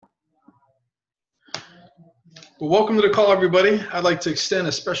Well, welcome to the call, everybody. I'd like to extend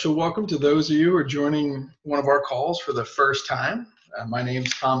a special welcome to those of you who are joining one of our calls for the first time. My name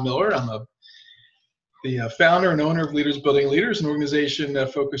is Tom Miller. I'm the founder and owner of Leaders Building Leaders, an organization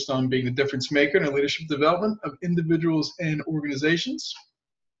focused on being the difference maker in the leadership development of individuals and organizations.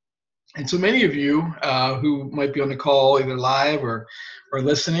 And so many of you who might be on the call either live or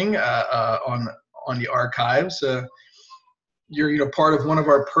listening on the archives, you're part of one of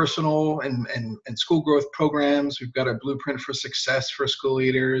our personal and school growth programs. We've got our Blueprint for Success for school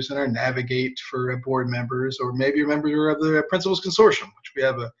leaders and our Navigate for board members, or maybe you're a member of the Principals Consortium, which we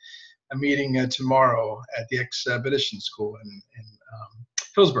have a meeting tomorrow at the Expedition School in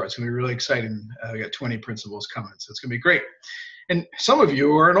Hillsborough. It's going to be really exciting. We got 20 principals coming, so it's going to be great. And some of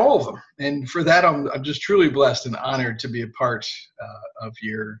you are in all of them. And for that, I'm just truly blessed and honored to be a part of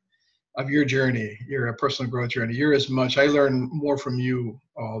your journey, your personal growth journey. You're as much, I learn more from you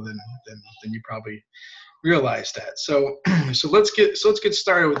all than you probably realize that. So let's get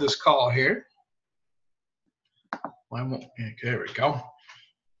started with this call here. Okay, there we go.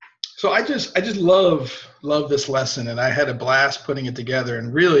 So I just love this lesson, and I had a blast putting it together,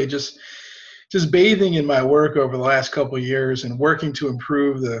 and really just bathing in my work over the last couple of years and working to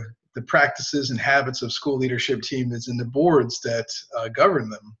improve the practices and habits of school leadership teams and the boards that govern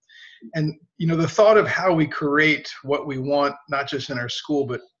them. And, the thought of how we create what we want, not just in our school,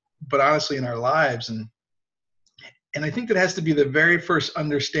 but honestly in our lives. And I think that has to be the very first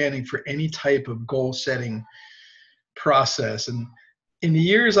understanding for any type of goal setting process. And in the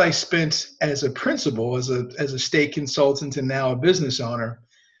years I spent as a principal, as a state consultant, and now a business owner,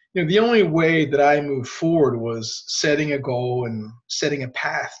 the only way that I moved forward was setting a goal and setting a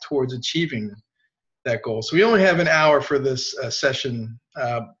path towards achieving that goal. So we only have an hour for this session.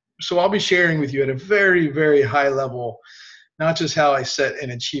 So I'll be sharing with you at a very, very high level, not just how I set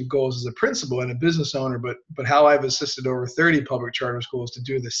and achieve goals as a principal and a business owner, but how I've assisted over 30 public charter schools to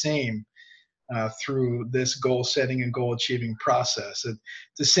do the same through this goal setting and goal achieving process. It's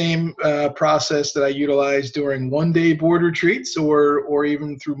the same process that I utilize during one-day board retreats or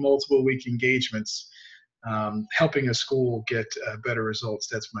even through multiple week engagements, helping a school get better results.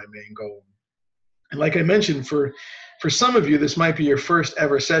 That's my main goal. And like I mentioned, for some of you, this might be your first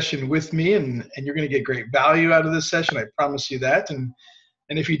ever session with me, and you're going to get great value out of this session. I promise you that. And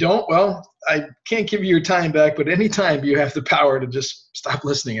if you don't, well, I can't give you your time back, but anytime you have the power to just stop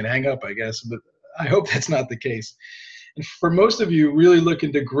listening and hang up, I guess. But I hope that's not the case. And for most of you really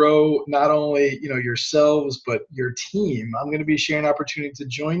looking to grow not only yourselves, but your team, I'm going to be sharing an opportunity to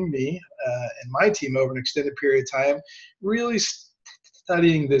join me and my team over an extended period of time, really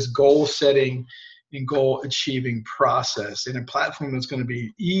studying this goal setting and goal achieving process in a platform that's going to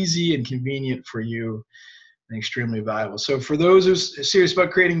be easy and convenient for you and extremely valuable. So for those who are serious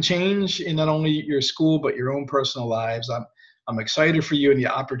about creating change in not only your school, but your own personal lives, I'm excited for you and the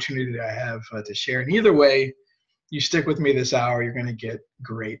opportunity that I have to share. And either way, you stick with me this hour, you're going to get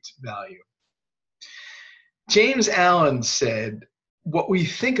great value. James Allen said, "What we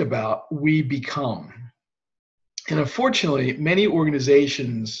think about, we become." And unfortunately, many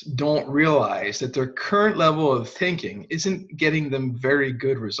organizations don't realize that their current level of thinking isn't getting them very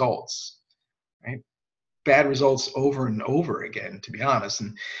good results, right? Bad results over and over again, to be honest.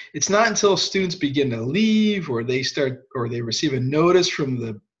 And it's not until students begin to leave or they receive a notice from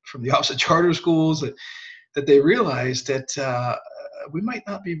the Office of Charter Schools that they realize that we might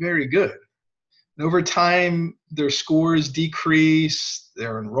not be very good. And over time, their scores decrease,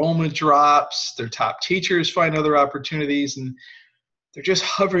 their enrollment drops, their top teachers find other opportunities, and they're just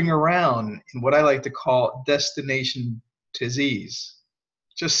hovering around in what I like to call destination disease,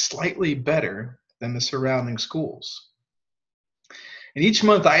 just slightly better than the surrounding schools. And each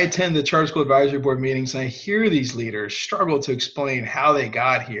month I attend the Charter School Advisory Board meetings, and I hear these leaders struggle to explain how they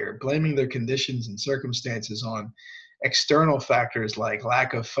got here, blaming their conditions and circumstances on external factors like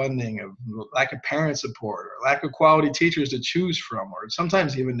lack of funding, lack of parent support, or lack of quality teachers to choose from, or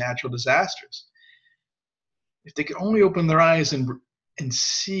sometimes even natural disasters. If they could only open their eyes and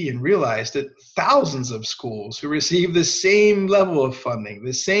see and realize that thousands of schools who receive the same level of funding,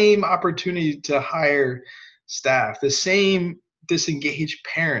 the same opportunity to hire staff, the same disengaged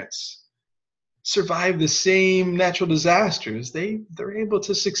parents, survive the same natural disasters, they're able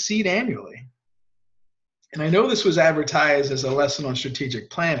to succeed annually. And I know this was advertised as a lesson on strategic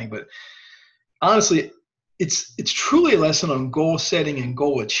planning, but honestly, it's truly a lesson on goal setting and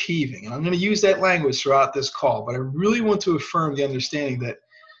goal achieving. And I'm going to use that language throughout this call, but I really want to affirm the understanding that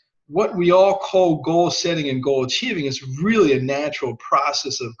what we all call goal setting and goal achieving is really a natural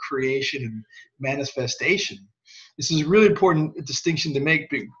process of creation and manifestation. This is a really important distinction to make,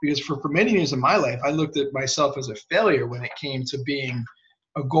 because for many years of my life, I looked at myself as a failure when it came to being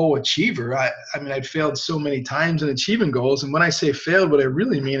a goal achiever. I mean, I'd failed so many times in achieving goals. And when I say failed, what I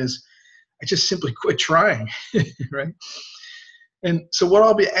really mean is I just simply quit trying, right? And so what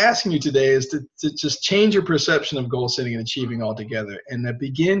I'll be asking you today is to just change your perception of goal setting and achieving altogether, and to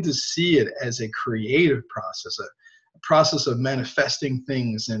begin to see it as a creative process, a process of manifesting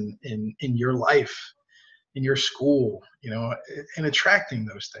things in your life, in your school, and attracting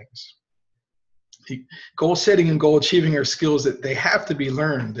those things. Goal setting and goal achieving are skills that they have to be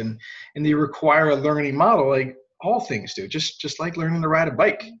learned, and they require a learning model, like all things do, just like learning to ride a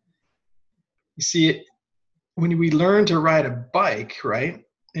bike. You see, when we learn to ride a bike, right,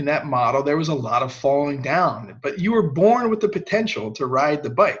 in that model, there was a lot of falling down, but you were born with the potential to ride the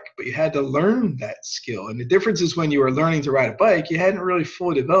bike, but you had to learn that skill. And the difference is, when you were learning to ride a bike, you hadn't really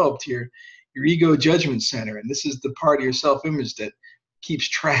fully developed your ego judgment center. And this is the part of your self-image that keeps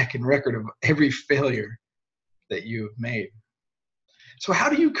track and record of every failure that you've made. So how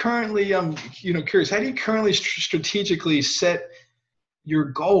do you currently, curious, how do you currently strategically set your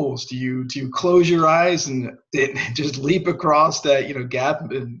goals? Do you close your eyes and just leap across that gap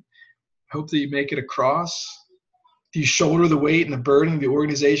and hope that you make it across? Do you shoulder the weight and the burden of the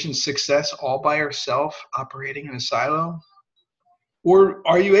organization's success all by yourself, operating in a silo? Or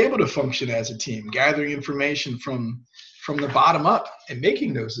are you able to function as a team, gathering information from the bottom up and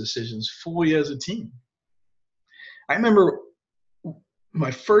making those decisions fully as a team? I remember my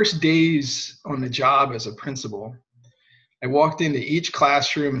first days on the job as a principal. I walked into each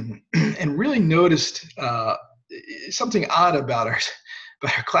classroom and really noticed something odd about our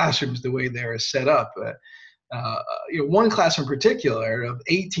classrooms, the way they're set up. One classroom in particular, of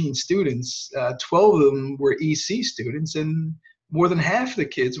 18 students, 12 of them were EC students, and more than half of the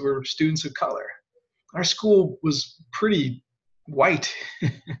kids were students of color. Our school was pretty white.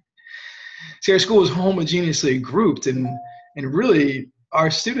 See, our school was homogeneously grouped, and really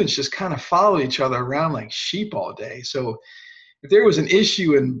our students just kind of follow each other around like sheep all day. So if there was an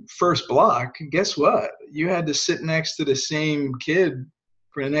issue in first block, guess what? You had to sit next to the same kid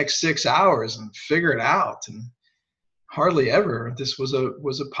for the next 6 hours and figure it out. And hardly ever this was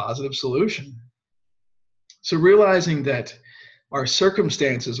a positive solution. So realizing that our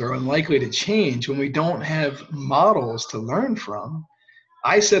circumstances are unlikely to change when we don't have models to learn from,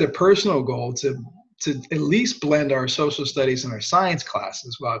 I set a personal goal to at least blend our social studies and our science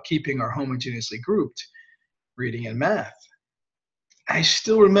classes while keeping our homogeneously grouped reading and math. I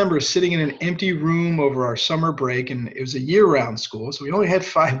still remember sitting in an empty room over our summer break, and it was a year-round school, so we only had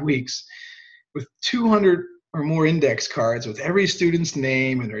 5 weeks, with 200 or more index cards with every student's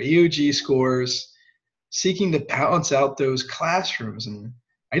name and their EOG scores, seeking to balance out those classrooms. And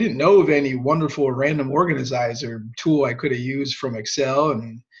I didn't know of any wonderful random organizer tool I could have used from Excel,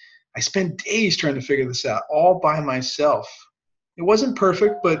 and I spent days trying to figure this out all by myself. It wasn't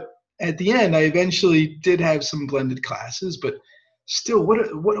perfect, but at the end, I eventually did have some blended classes, but still,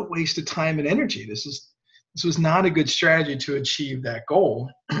 what a waste of time and energy. This was not a good strategy to achieve that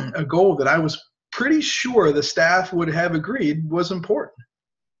goal, a goal that I was pretty sure the staff would have agreed was important.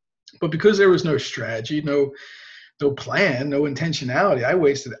 But because there was no strategy, no plan, no intentionality, I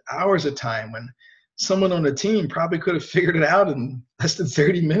wasted hours of time when someone on the team probably could have figured it out in less than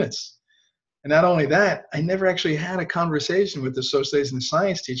 30 minutes. And not only that, I never actually had a conversation with the social studies and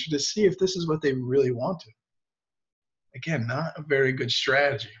science teacher to see if this is what they really wanted. Again, not a very good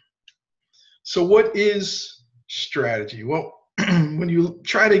strategy. So what is strategy? Well, when you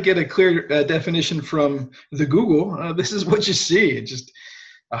try to get a clear definition from the Google, this is what you see. It's just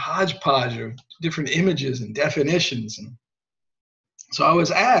a hodgepodge of different images and definitions. And so I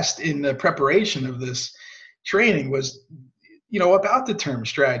was asked in the preparation of this training about the term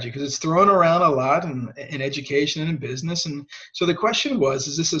strategy, because it's thrown around a lot in education and in business. And so the question was,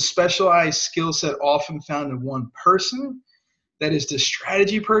 is this a specialized skill set often found in one person that is the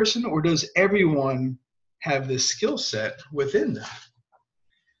strategy person, or does everyone have this skill set within them?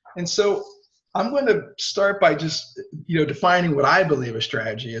 And so I'm going to start by just defining what I believe a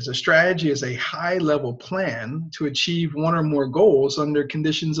strategy is. A strategy is a high-level plan to achieve one or more goals under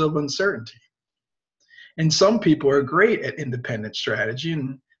conditions of uncertainty. And some people are great at independent strategy,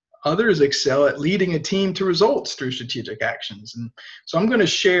 and others excel at leading a team to results through strategic actions. And so I'm going to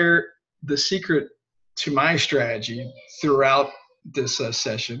share the secret to my strategy throughout this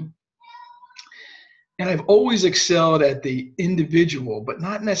session. And I've always excelled at the individual, but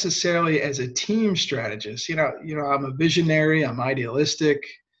not necessarily as a team strategist. I'm a visionary, I'm idealistic,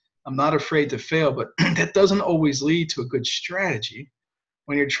 I'm not afraid to fail, but that doesn't always lead to a good strategy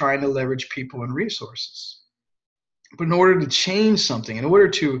when you're trying to leverage people and resources. But in order to change something, in order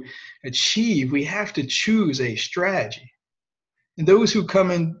to achieve, we have to choose a strategy. And those who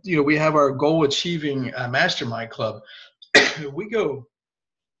come in, we have our goal achieving mastermind club. We go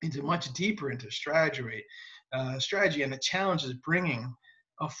into much deeper into strategy, and the challenge is bringing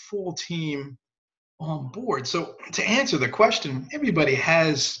a full team on board. So to answer the question, everybody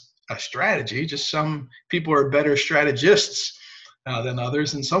has a strategy. Just some people are better strategists than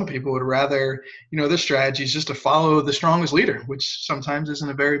others, and some people would rather, their strategy is just to follow the strongest leader, which sometimes isn't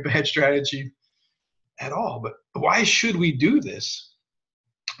a very bad strategy at all. But why should we do this?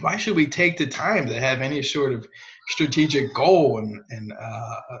 Why should we take the time to have any sort of strategic goal and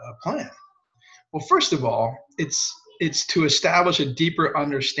a plan? Well, first of all, it's to establish a deeper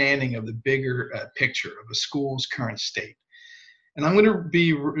understanding of the bigger picture of a school's current state. And I'm going to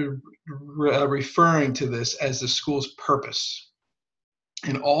be referring to this as the school's purpose.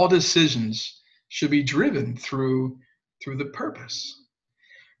 And all decisions should be driven through the purpose.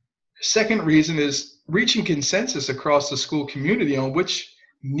 Second reason is reaching consensus across the school community on which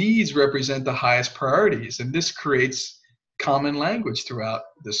needs represent the highest priorities. And this creates common language throughout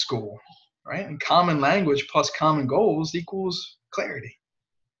the school, right? And common language plus common goals equals clarity.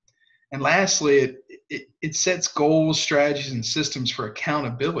 And lastly, it sets goals, strategies, and systems for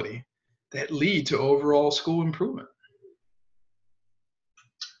accountability that lead to overall school improvement.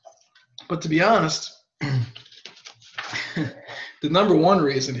 But to be honest, the number one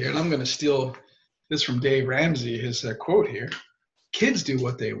reason here, and I'm going to steal this from Dave Ramsey, his quote here, kids do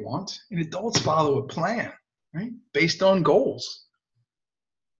what they want, and adults follow a plan, right, based on goals.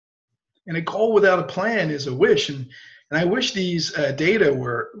 And a goal without a plan is a wish. And I wish these data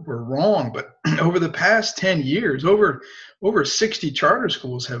were wrong, but over the past 10 years, over 60 charter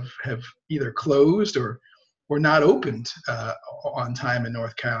schools have either closed or not opened on time in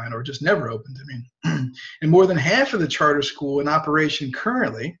North Carolina, or just never opened. I mean, and more than half of the charter school in operation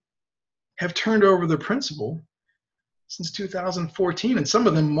currently have turned over the principal since 2014, and some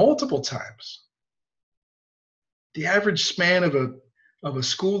of them multiple times. The average span of a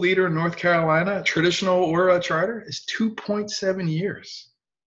school leader in North Carolina, traditional or a charter, is 2.7 years.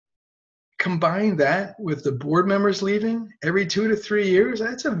 Combine that with the board members leaving every 2 to 3 years,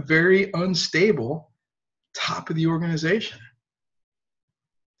 that's a very unstable top of the organization.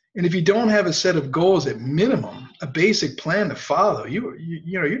 And if you don't have a set of goals, at minimum, a basic plan to follow,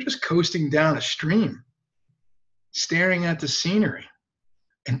 you're just coasting down a stream, staring at the scenery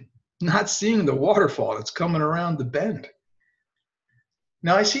and not seeing the waterfall that's coming around the bend.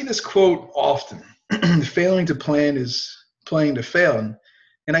 Now, I see this quote often: failing to plan is playing to fail.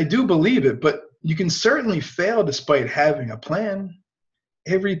 And I do believe it, but you can certainly fail despite having a plan.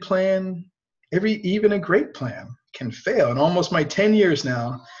 Even a great plan can fail. In almost my 10 years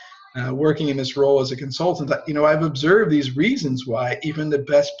now, working in this role as a consultant, I've observed these reasons why even the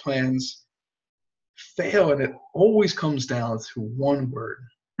best plans fail, and it always comes down to one word: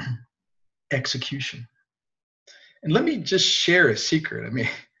 execution. And let me just share a secret. I mean,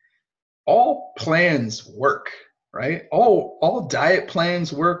 all plans work, right? All diet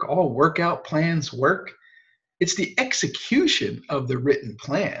plans work, all workout plans work. It's the execution of the written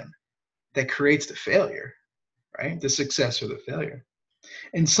plan that creates the failure, right? The success or the failure.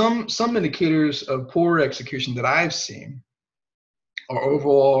 And some indicators of poor execution that I've seen are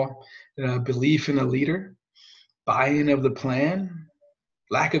overall belief in a leader, buy-in of the plan,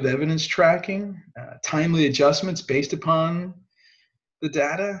 lack of evidence tracking, timely adjustments based upon the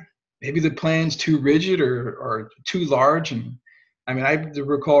data. Maybe the plan's too rigid or too large. And I mean, I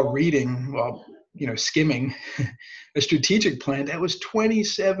recall reading, skimming a strategic plan that was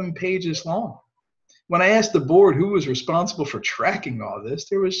 27 pages long. When I asked the board who was responsible for tracking all this,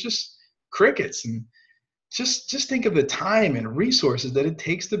 there was just crickets. And just think of the time and resources that it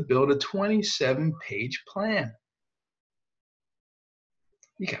takes to build a 27-page plan.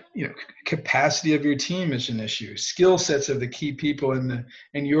 Capacity of your team is an issue. Skill sets of the key people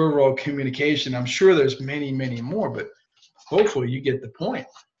in your role, communication. I'm sure there's many, many more, but hopefully you get the point.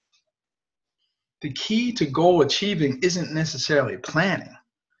 The key to goal achieving isn't necessarily planning.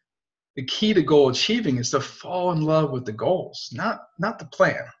 The key to goal achieving is to fall in love with the goals, not the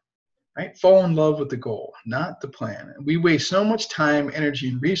plan, right? Fall in love with the goal, not the plan. And we waste so much time, energy,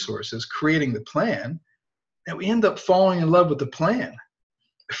 and resources creating the plan that we end up falling in love with the plan,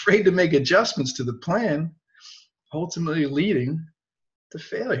 afraid to make adjustments to the plan, ultimately leading to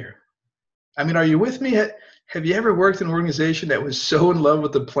failure. I mean, are you with me? Have you ever worked in an organization that was so in love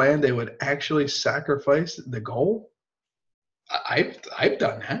with the plan they would actually sacrifice the goal? I've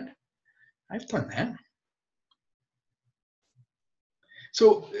done that. I've done that.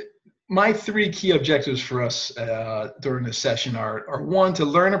 So my three key objectives for us during this session are one, to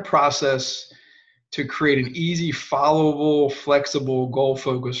learn a process to create an easy, followable, flexible,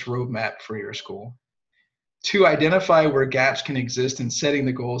 goal-focused roadmap for your school. Two, identify where gaps can exist in setting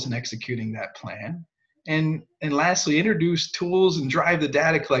the goals and executing that plan. And lastly, introduce tools and drive the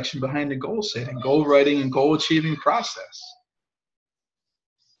data collection behind the goal setting, goal writing, and goal achieving process.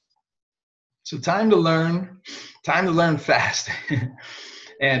 So time to learn fast.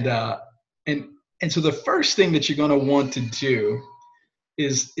 and so the first thing that you're going to want to do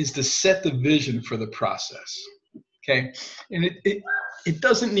is to set the vision for the process. Okay. And it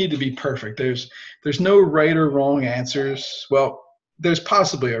doesn't need to be perfect. There's no right or wrong answers. Well, there's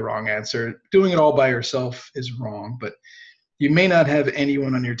possibly a wrong answer. Doing it all by yourself is wrong, but you may not have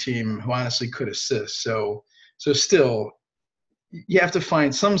anyone on your team who honestly could assist. So still, you have to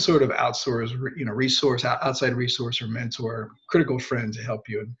find some sort of outsource, resource, outside resource or mentor, critical friend to help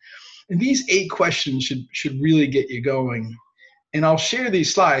you. And these 8 questions should really get you going. And I'll share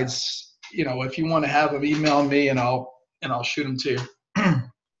these slides. If you want to have them, email me and I'll shoot them to you.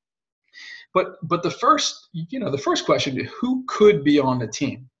 But the first question is, who could be on the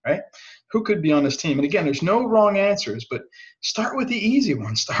team, right? Who could be on this team? And again, there's no wrong answers, but start with the easy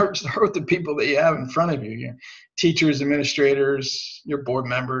ones. Start with the people that you have in front of you. Your teachers, administrators, your board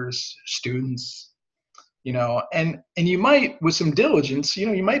members, students, and you might, with some diligence,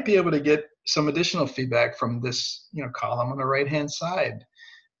 you might be able to get some additional feedback from this, column on the right-hand side.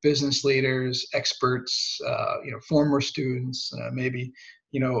 Business leaders, experts, former students, maybe,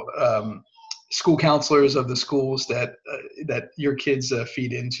 school counselors of the schools that your kids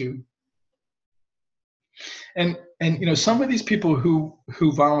feed into. And some of these people who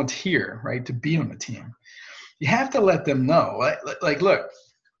volunteer, right, to be on the team, you have to let them know, like look,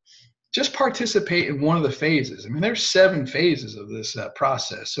 just participate in one of the phases. I mean, there's 7 phases of this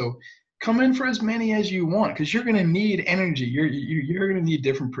process. So come in for as many as you want, because you're going to need energy. You're going to need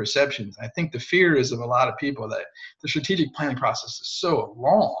different perceptions. I think the fear is of a lot of people that the strategic planning process is so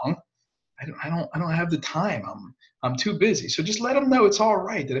long. I don't have the time. I'm too busy. So just let them know it's all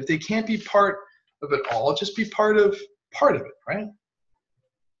right, that if they can't be part of it all, just be part of it, right?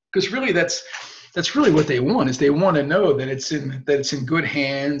 Because really that's really what they want, is they want to know that it's in good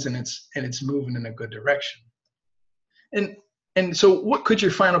hands and it's moving in a good direction. And so what could your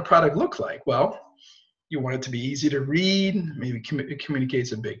final product look like? Well, you want it to be easy to read, maybe it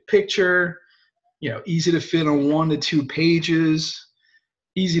communicates a big picture, easy to fit on 1 to 2 pages,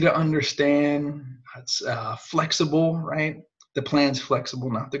 easy to understand, it's flexible, right? The plan's flexible,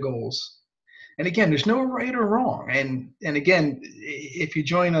 not the goals. And again, there's no right or wrong. And again, if you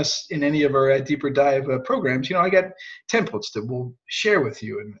join us in any of our deeper dive programs, I got templates that we'll share with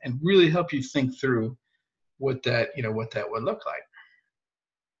you and really help you think through what that would look like.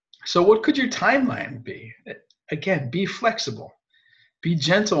 So what could your timeline be? Again, be flexible, be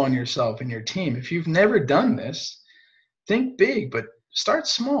gentle on yourself and your team. If you've never done this, think big, but start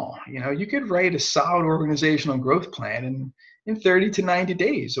small. You could write a solid organizational growth plan in 30 to 90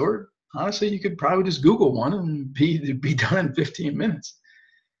 days, or honestly, you could probably just Google one and be done in 15 minutes.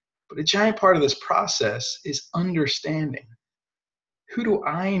 But a giant part of this process is understanding, who do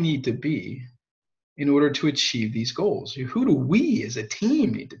I need to be in order to achieve these goals? Who do we as a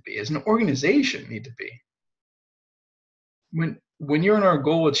team need to be, as an organization need to be? When you're in our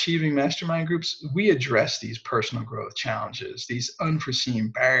goal achieving mastermind groups, we address these personal growth challenges, these unforeseen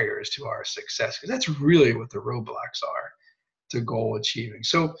barriers to our success, because that's really what the roadblocks are to goal achieving.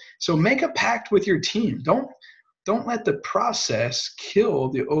 So make a pact with your team. Don't let the process kill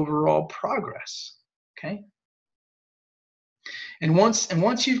the overall progress. Okay? And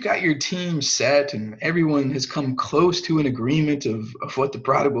once you've got your team set and everyone has come close to an agreement of what the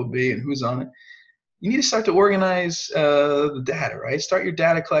product will be and who's on it, you need to start to organize the data, right? Start your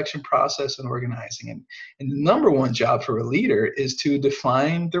data collection process and organizing. And the number one job for a leader is to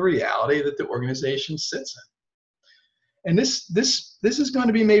define the reality that the organization sits in. And this is going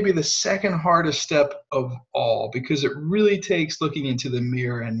to be maybe the second hardest step of all, because it really takes looking into the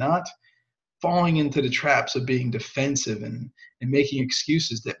mirror and not falling into the traps of being defensive and making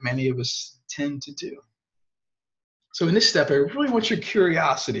excuses that many of us tend to do. So in this step, I really want your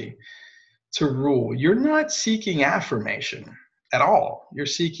curiosity to rule. You're not seeking affirmation at all. You're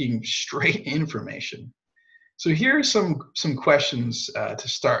seeking straight information. So here are some questions to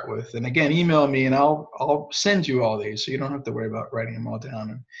start with. And again, email me and I'll send you all these, so you don't have to worry about writing them all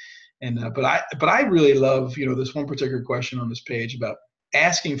down. But I really love, this one particular question on this page about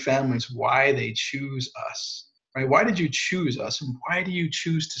asking families why they choose us, right? Why did you choose us, and why do you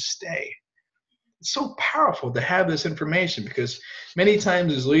choose to stay? it's so powerful to have this information, because many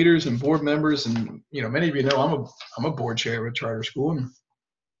times as leaders and board members, and many of you know I'm a board chair of a charter school, and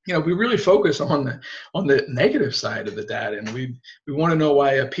we really focus on the negative side of the data, and we want to know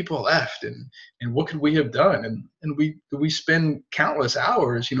why people left, and what could we have done, and we spend countless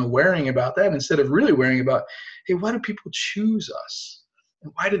hours worrying about that, instead of really worrying about, hey, why do people choose us,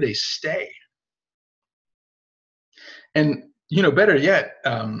 and why do they stay? And better yet,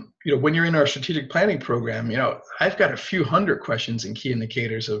 when you're in our strategic planning program, I've got a few hundred questions and key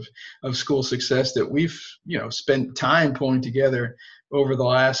indicators of school success that we've spent time pulling together over the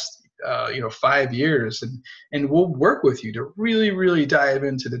last 5 years, and we'll work with you to really dive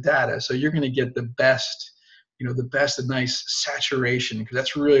into the data, so you're going to get the best, a nice saturation, because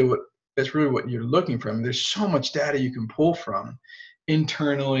that's really what you're looking for. There's so much data you can pull from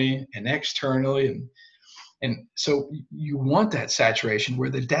internally and externally, and so you want that saturation where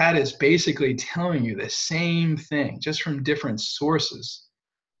the data is basically telling you the same thing, just from different sources.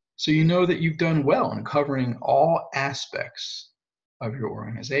 So you know that you've done well in covering all aspects of your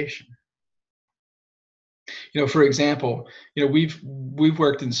organization. For example, we've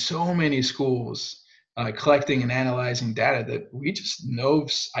worked in so many schools, collecting and analyzing data, that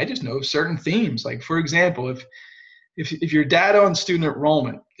I just know certain themes. Like, for example, if your data on student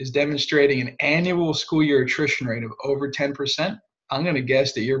enrollment is demonstrating an annual school year attrition rate of over 10%, I'm going to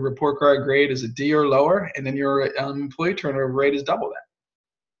guess that your report card grade is a D or lower, and then your employee turnover rate is double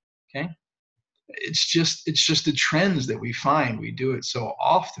that. Okay, it's just the trends that we find. We do it so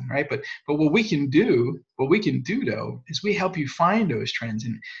often, right? But what we can do though, is we help you find those trends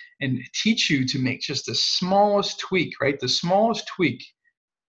and teach you to make just the smallest tweak, right? The smallest tweak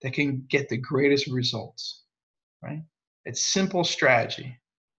that can get the greatest results, right? It's simple strategy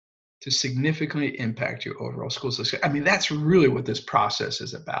to significantly impact your overall school success. That's really what this process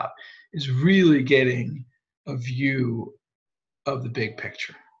is about, is really getting a view of the big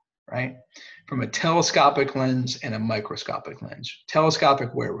picture, right? From a telescopic lens and a microscopic lens. Telescopic,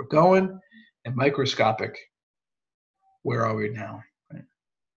 where we're going, and microscopic, where are we now, right?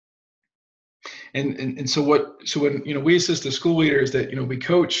 And so when we assist the school leaders that we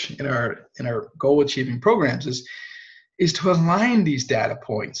coach in our goal achieving programs, is to align these data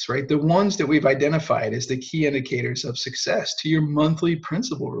points, right? The ones that we've identified as the key indicators of success, to your monthly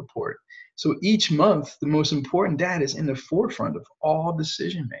principal report. So each month, the most important data is in the forefront of all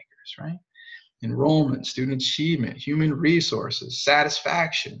decision makers, right? Enrollment, student achievement, human resources,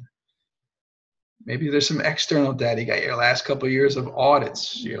 satisfaction. Maybe there's some external data. You got your last couple of years of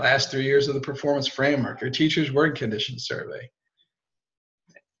audits, your last 3 years of the performance framework, your teacher's work conditions survey.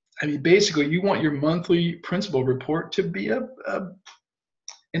 Basically, you want your monthly principal report to be an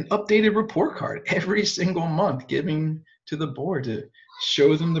updated report card every single month, giving to the board to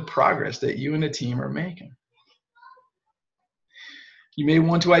show them the progress that you and the team are making. You may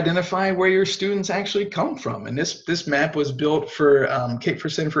want to identify where your students actually come from. And this map was built for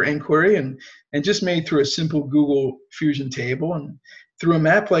Center for Inquiry and just made through a simple Google Fusion table. And through a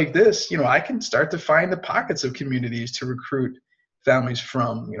map like this, I can start to find the pockets of communities to recruit families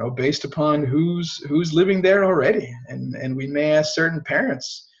from, based upon who's living there already. And we may ask certain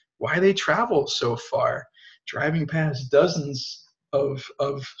parents why they travel so far, driving past dozens of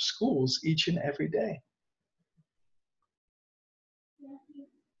schools each and every day.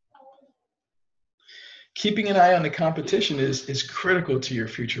 Keeping an eye on the competition is critical to your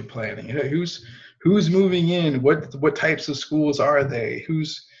future planning. Who's moving in? What types of schools are they?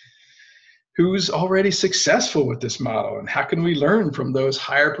 Who's already successful with this model, and how can we learn from those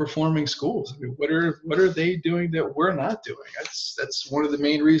higher performing schools? What are they doing that we're not doing? That's one of the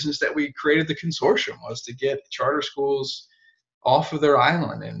main reasons that we created the consortium, was to get charter schools off of their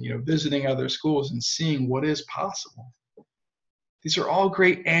island and visiting other schools and seeing what is possible. These are all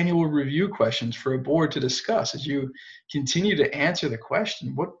great annual review questions for a board to discuss as you continue to answer the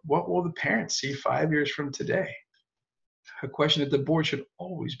question, what will the parents see 5 years from today? A question that the board should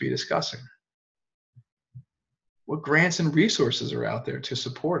always be discussing. What grants and resources are out there to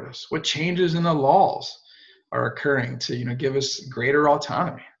support us? What changes in the laws are occurring to give us greater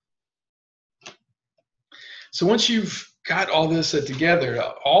autonomy? So once you've got all this together,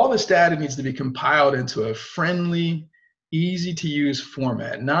 all this data needs to be compiled into a friendly, easy to use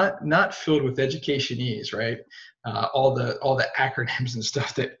format, not filled with educationese, right? All the acronyms and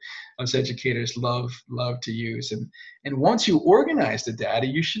stuff that us educators love to use. And once you organize the data,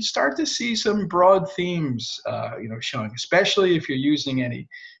 you should start to see some broad themes, showing, especially if you're using any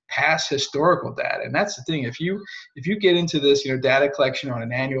past historical data. And that's the thing. If you get into this, data collection on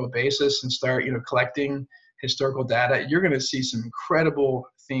an annual basis and start, collecting historical data, you're going to see some incredible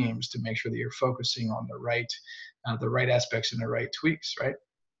themes to make sure that you're focusing on the right aspects and the right tweaks, right?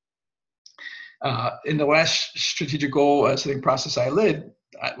 In the last strategic goal setting process I led,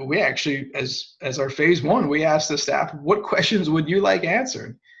 we actually, as our phase one, we asked the staff, what questions would you like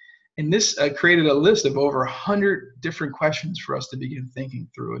answered? And this created a list of over 100 different questions for us to begin thinking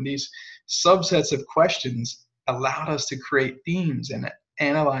through. And these subsets of questions allowed us to create themes and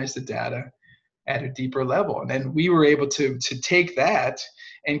analyze the data at a deeper level. And then we were able to take that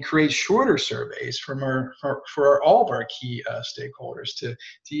and create shorter surveys from all of our key stakeholders to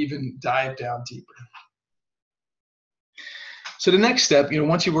even dive down deeper. So the next step,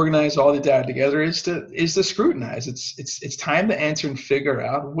 once you've organized all the data together, is to scrutinize. It's time to answer and figure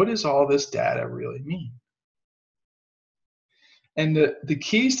out, what does all this data really mean? And the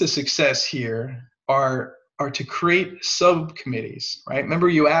keys to success here are to create subcommittees, right? Remember,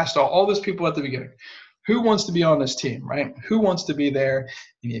 you asked all those people at the beginning, who wants to be on this team, right? Who wants to be there?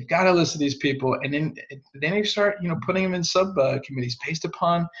 And you've got a list of these people, and then you start, putting them in subcommittees based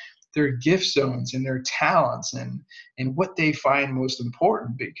upon their gift zones and their talents and what they find most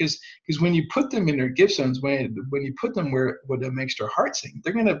important. Because when you put them in their gift zones, when you put them where it makes their heart sing,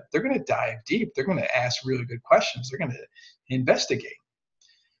 they're gonna dive deep. They're gonna ask really good questions. They're gonna investigate.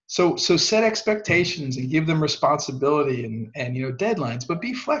 So set expectations and give them responsibility and deadlines, but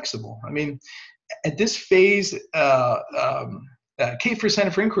be flexible. I mean, at this phase, Cape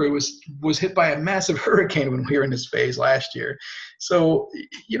Center for Inquiry was hit by a massive hurricane when we were in this phase last year. So,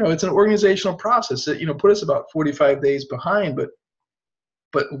 it's an organizational process that, put us about 45 days behind,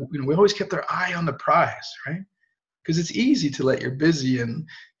 but we always kept our eye on the prize, right? Because it's easy to let your busy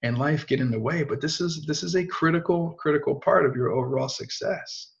and life get in the way, but this is a critical part of your overall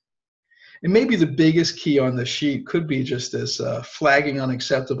success. And maybe the biggest key on the sheet could be just this flagging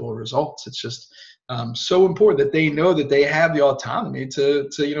unacceptable results. It's just so important that they know that they have the autonomy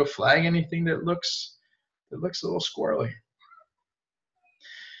to flag anything that looks a little squirrely.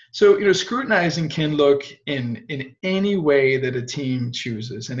 So scrutinizing can look in any way that a team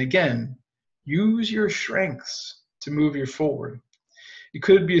chooses. And again, use your strengths to move you forward. It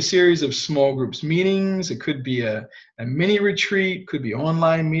could be a series of small groups meetings. It could be a mini retreat, could be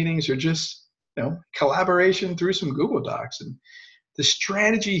online meetings, or just collaboration through some Google Docs. And the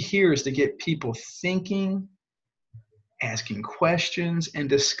strategy here is to get people thinking, asking questions, and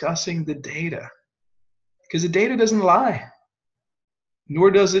discussing the data. Because the data doesn't lie, nor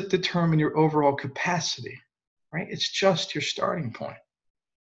does it determine your overall capacity, right? It's just your starting point.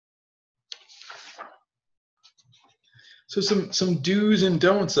 So some do's and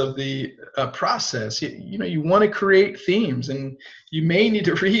don'ts of the process. You want to create themes, and you may need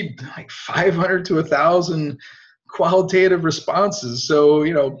to read like 500 to 1,000 qualitative responses.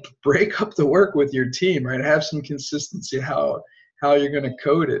 So break up the work with your team, right? Have some consistency how you're going to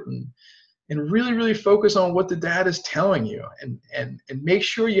code it, and really, really focus on what the data is telling you, and make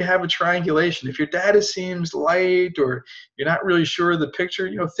sure you have a triangulation. If your data seems light or you're not really sure of the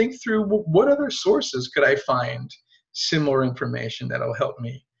picture, think through, what other sources could I find similar information that'll help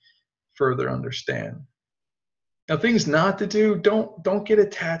me further understand. Now, things not to do, don't get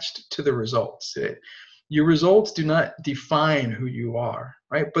attached to the results. Your results do not define who you are,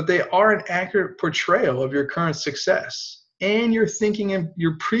 right? But they are an accurate portrayal of your current success and your thinking and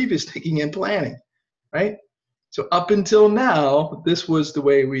your previous thinking and planning, right? So up until now, this was the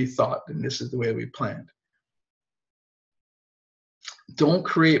way we thought, and this is the way we planned. Don't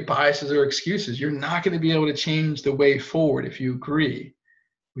create biases or excuses. You're not going to be able to change the way forward if you agree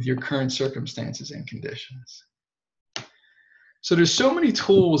with your current circumstances and conditions. So there's so many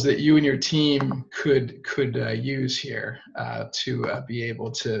tools that you and your team could use here to be able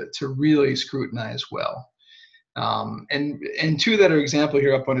to really scrutinize well. And two that are example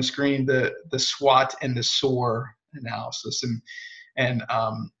here up on the screen, the SWOT and the SOAR analysis. And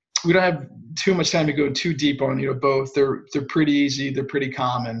we don't have too much time to go too deep on both. They're pretty easy. They're pretty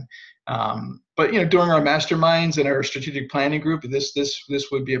common. But during our masterminds and our strategic planning group, this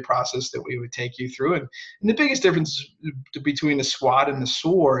would be a process that we would take you through. And the biggest difference between the SWOT and the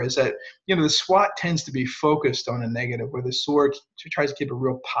SOAR is that the SWOT tends to be focused on a negative, where the SOAR tries to keep a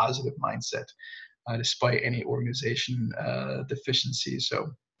real positive mindset despite any organization deficiencies. So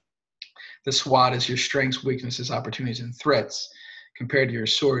the SWOT is your strengths, weaknesses, opportunities, and threats, compared to your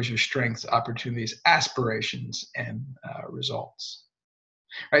SOAR is your strengths, opportunities, aspirations, and results.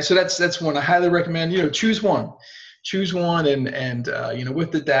 All right, so that's one I highly recommend. Choose one, and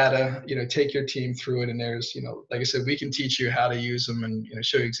with the data, take your team through it. And there's, like I said, we can teach you how to use them and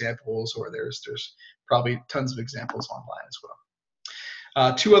show you examples, or there's probably tons of examples online as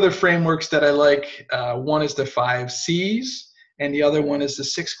well. Two other frameworks that I like. One is the 5 C's, and the other one is the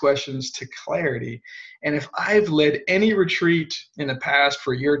 6 questions to clarity. And if I've led any retreat in the past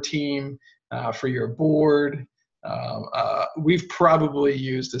for your team, for your board, we've probably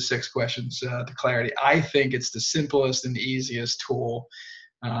used the 6 questions to clarity. I think it's the simplest and easiest tool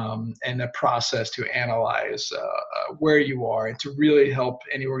and a process to analyze where you are and to really help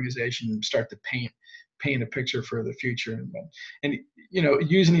any organization start to paint a picture for the future. And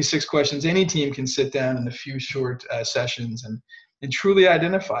using these 6 questions, any team can sit down in a few short sessions and truly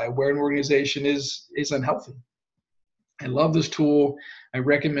identify where an organization is unhealthy. I love this tool. I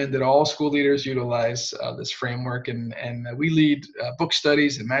recommend that all school leaders utilize this framework, and we lead book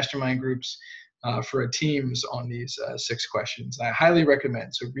studies and mastermind groups for teams on these 6 questions. I highly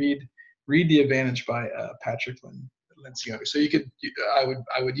recommend. So read The Advantage by Patrick Lencioni. So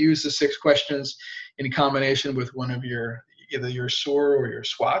I would use the 6 questions in combination with one of either your SOAR or your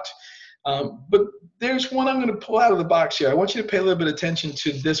SWOT. But there's one I'm going to pull out of the box here. I want you to pay a little bit of attention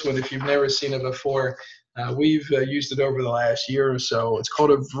to this one if you've never seen it before. We've used it over the last year or so. It's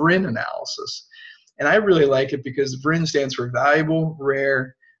called a VRIN analysis. And I really like it because VRIN stands for valuable,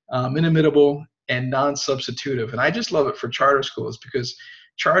 rare, inimitable, and non-substitutive. And I just love it for charter schools because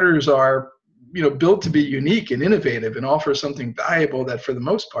charters are built to be unique and innovative and offer something valuable that for the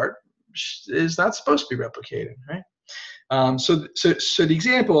most part is not supposed to be replicated, right? So the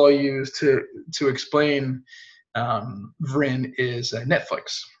example I'll use to explain VRIN is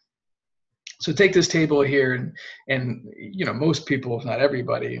Netflix. So take this table here, and most people, if not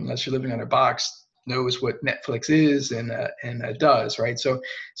everybody, unless you're living under a box, knows what Netflix is and does, right? So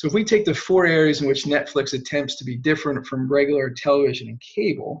if we take the 4 areas in which Netflix attempts to be different from regular television and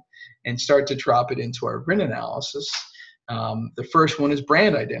cable, and start to drop it into our VRIN analysis, the first one is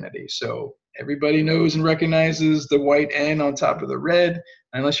brand identity. So everybody knows and recognizes the white N on top of the red.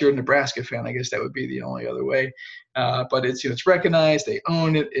 Unless you're a Nebraska fan, I guess that would be the only other way. But it's recognized, they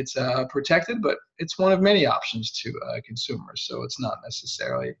own it, it's protected, but it's one of many options to consumers. So it's not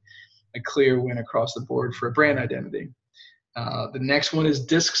necessarily a clear win across the board for a brand identity. The next one is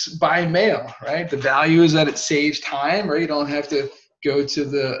discs by mail, right? The value is that it saves time, right? You don't have to go to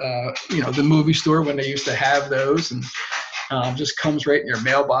the movie store when they used to have those, and just comes right in your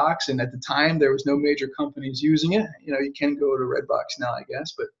mailbox. And at the time, there was no major companies using it. You can go to Redbox now, I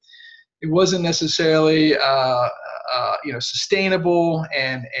guess, but it wasn't necessarily sustainable.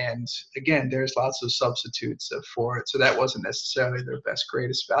 And again, there's lots of substitutes for it. So that wasn't necessarily their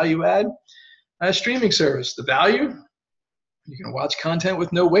greatest value add. Streaming service, the value, you can watch content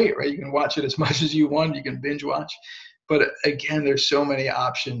with no wait, right? You can watch it as much as you want. You can binge watch. But again, there's so many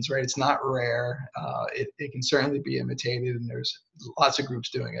options, right? It's not rare. It can certainly be imitated, and there's lots of groups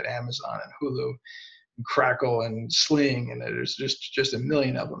doing it, Amazon and Hulu and Crackle and Sling, and there's just a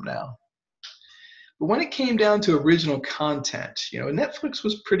million of them now. But when it came down to original content, Netflix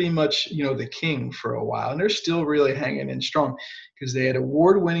was pretty much, the king for a while, and they're still really hanging in strong because they had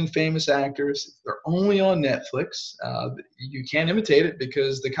award-winning famous actors. They're only on Netflix. You can't imitate it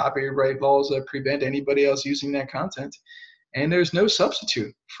because the copyright laws prevent anybody else using that content. And there's no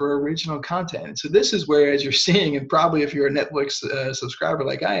substitute for original content. And so this is where, as you're seeing, and probably if you're a Netflix subscriber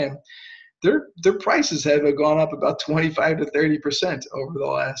like I am, their prices have gone up about 25 to 30% over the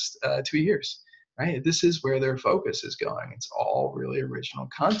last 2 years. Right? This is where their focus is going. It's all really original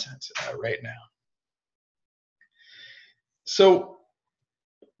content right now. So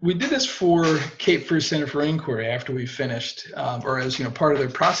we did this for Cape Fear Center for Inquiry after we finished, or as part of their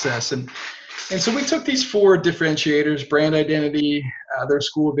process. And so we took these 4 differentiators: brand identity, their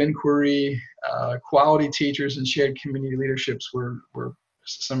school of inquiry, quality teachers, and shared community leaderships were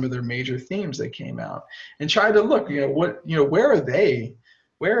some of their major themes that came out, and tried to look, where are they?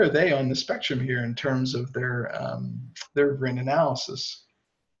 Where are they on the spectrum here in terms of their VRIN analysis?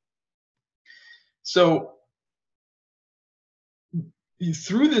 So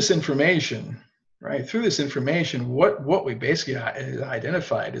through this information, right? Through this information, what we basically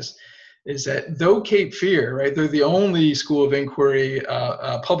identified is that though Cape Fear, right, they're the only school of inquiry,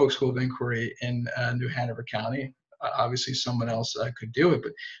 public school of inquiry in New Hanover County. Obviously, someone else could do it,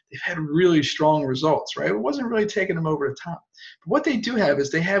 but they've had really strong results, right? It wasn't really taking them over the top. But what they do have is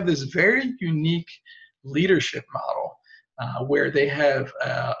they have this very unique leadership model where they have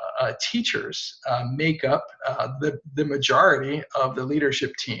teachers make up the majority of the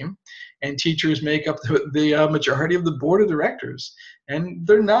leadership team, and teachers make up the majority of the board of directors. And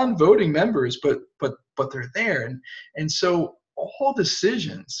they're non-voting members, but they're there. And so all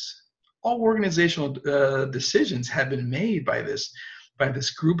decisions, all organizational decisions have been made by this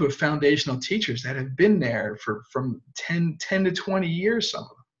group of foundational teachers that have been there from 10 to 20 years, some of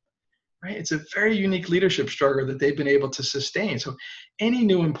them. right? It's a very unique leadership struggle that they've been able to sustain. So any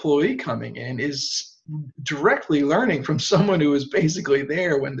new employee coming in is directly learning from someone who was basically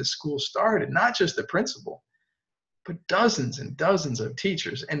there when the school started, not just the principal, but dozens and dozens of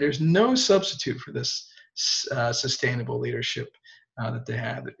teachers. And there's no substitute for this sustainable leadership that they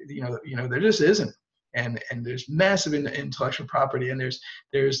have. There just isn't. And there's massive intellectual property, and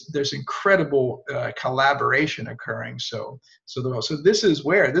there's incredible collaboration occurring. So this is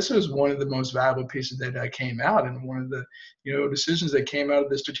one of the most valuable pieces that came out, and one of the decisions that came out of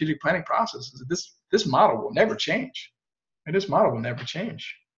the strategic planning process is that this model will never change, and this model will never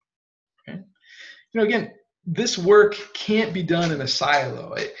change. Okay, again, this work can't be done in a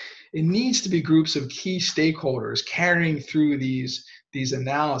silo. It needs to be groups of key stakeholders carrying through these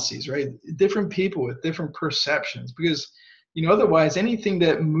analyses, right? Different people with different perceptions, because otherwise anything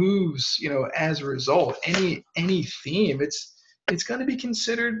that moves as a result, any theme, it's going to be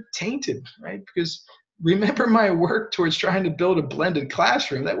considered tainted, right? Because remember my work towards trying to build a blended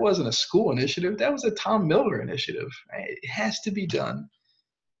classroom, that wasn't a school initiative, that was a Tom Miller initiative, right? It has to be done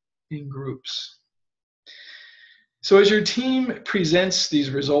in groups. So as your team presents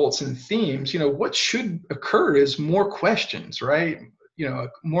these results and themes, what should occur is more questions, right?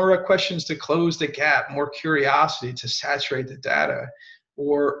 More questions to close the gap, more curiosity to saturate the data,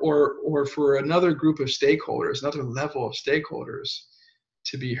 or for another group of stakeholders, another level of stakeholders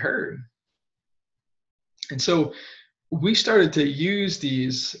to be heard. And so we started to use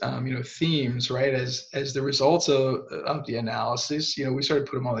these, themes, right, as the results of the analysis. We started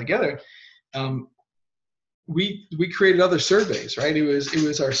to put them all together. We created other surveys, right? It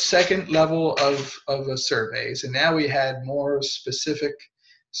was our second level of surveys, and now we had more specific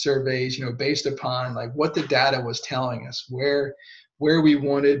surveys, based upon like what the data was telling us, where we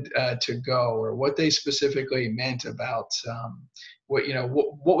wanted to go, or what they specifically meant about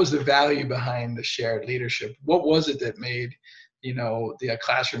what was the value behind the shared leadership. What was it that made the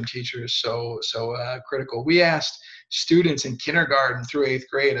classroom teachers so critical? We asked students in kindergarten through 8th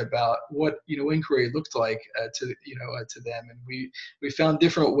grade about what inquiry looked like to them, and we found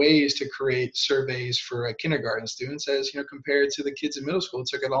different ways to create surveys for kindergarten students as compared to the kids in middle school.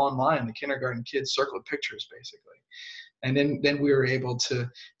 Took it all online. The kindergarten kids circled pictures basically, and then we were able to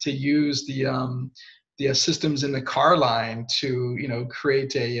use the systems in the car line to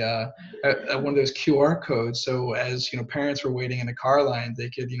create a one of those QR codes. So as parents were waiting in the car line, they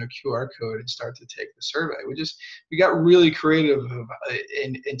could QR code and start to take the survey. We got really creative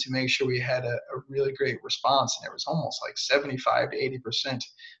and to make sure we had a really great response. And it was almost like 75 to 80%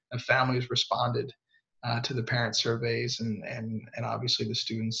 of families responded to the parent surveys, and obviously the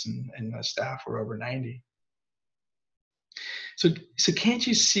students and the staff were over 90. So can't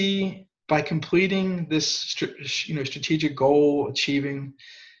you see, by completing this strategic goal, achieving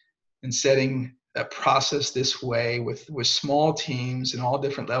and setting a process this way with small teams and all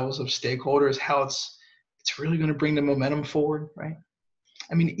different levels of stakeholders, how it's really going to bring the momentum forward, right?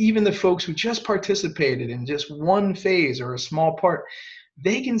 I mean, even the folks who just participated in just one phase or a small part,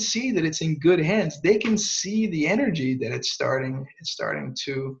 they can see that it's in good hands. They can see the energy that it's starting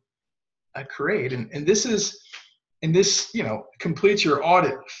to create, and this completes your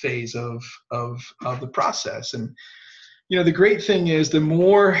audit phase of the process. And the great thing is the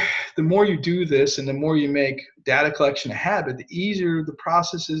more you do this, and the more you make data collection a habit, the easier the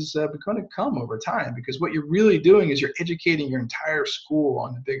process is going to come over time, because what you're really doing is you're educating your entire school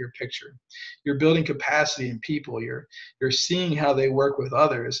on the bigger picture. You're building capacity in people. You're seeing how they work with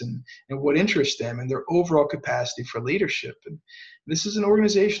others and what interests them and their overall capacity for leadership. And this is an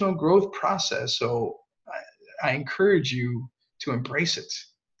organizational growth process. So I encourage you to embrace it,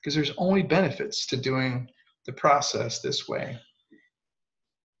 because there's only benefits to doing the process this way.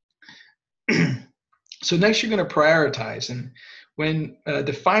 So next, you're going to prioritize. And when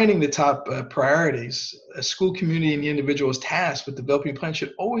defining the top priorities, a school community and the individual is tasked with developing a plan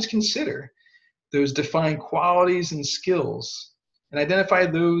should always consider those defined qualities and skills and identify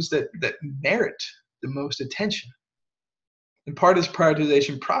those that merit the most attention. And part of this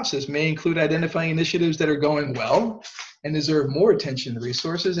prioritization process may include identifying initiatives that are going well and deserve more attention and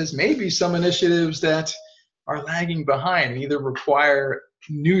resources, as maybe some initiatives that are lagging behind and either require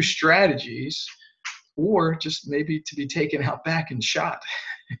new strategies or just maybe to be taken out back and shot,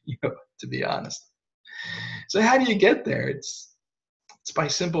 to be honest. So how do you get there? It's by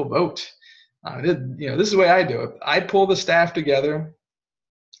simple vote. This is the way I do it. I pull the staff together.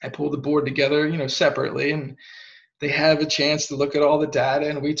 I pull the board together, separately, and they have a chance to look at all the data,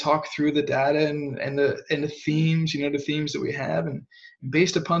 and we talk through the data and the themes, the themes that we have, and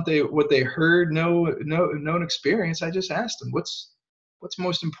based upon what they heard, know and experience, I just asked them, what's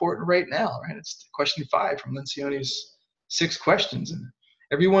most important right now, right? It's question 5 from Lencioni's 6 questions, and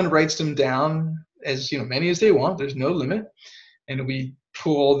everyone writes them down as many as they want. There's no limit, and we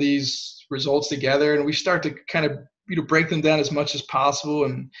pull all these results together, and we start to kind of break them down as much as possible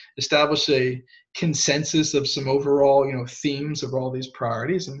and establish a consensus of some overall themes of all these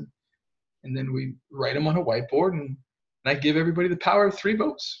priorities, and then we write them on a whiteboard, and I give everybody the power of 3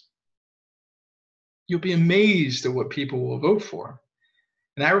 votes. You'll be amazed at what people will vote for.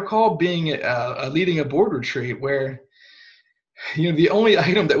 And I recall being leading a board retreat where the only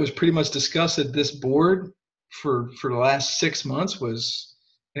item that was pretty much discussed at this board for the last 6 months was,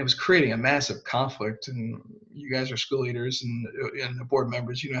 and it was creating a massive conflict. And you guys are school leaders and the board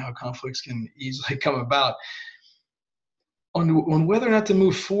members, you know how conflicts can easily come about on whether or not to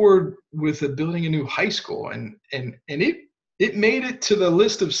move forward with building a new high school. And it made it to the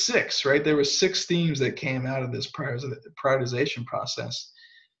list of 6, right? There were 6 themes that came out of this prioritization process.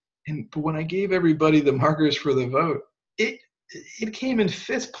 But when I gave everybody the markers for the vote, it came in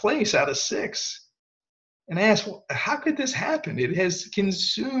 5th place out of 6. And I asked, well, how could this happen? It has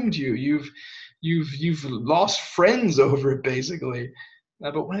consumed you. You've lost friends over it, basically.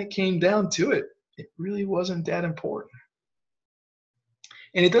 But when it came down to it, it really wasn't that important.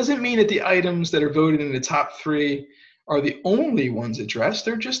 And it doesn't mean that the items that are voted in the top 3 are the only ones addressed.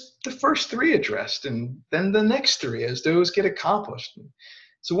 They're just the first 3 addressed, and then the next 3 as those get accomplished.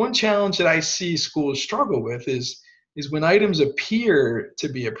 So one challenge that I see schools struggle with is when items appear to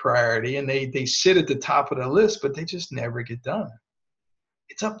be a priority and they sit at the top of the list, but they just never get done.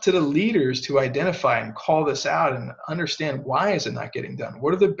 It's up to the leaders to identify and call this out and understand, why is it not getting done?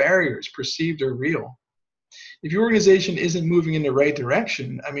 What are the barriers, perceived or real? If your organization isn't moving in the right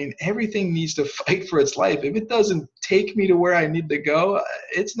direction, everything needs to fight for its life. If it doesn't take me to where I need to go,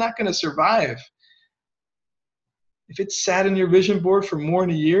 it's not going to survive. If it's sat in your vision board for more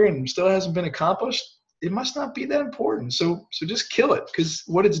than a year and still hasn't been accomplished, it must not be that important. So just kill it, because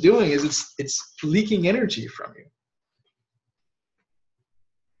what it's doing is it's leaking energy from you.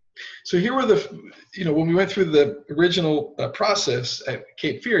 So here were when we went through the original process at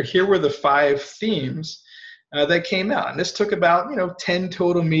Cape Fear, here were the 5 themes that came out. And this took about 10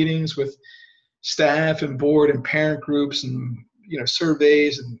 total meetings with staff and board and parent groups and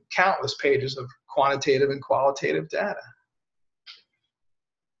surveys and countless pages of quantitative and qualitative data.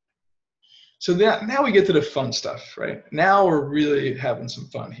 So now we get to the fun stuff, right? Now we're really having some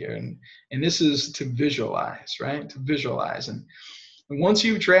fun here. And this is to visualize, right? To visualize. And once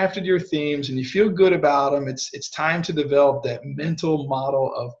you've drafted your themes and you feel good about them, it's time to develop that mental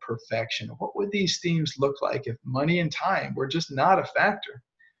model of perfection. What would these themes look like if money and time were just not a factor?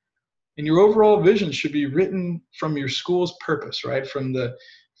 And your overall vision should be written from your school's purpose, right? From the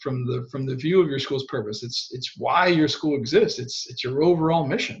view of your school's purpose. It's why your school exists. It's your overall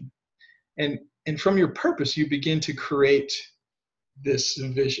mission. And from your purpose, you begin to create this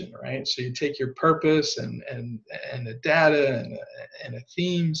vision, right? So you take your purpose and the data and the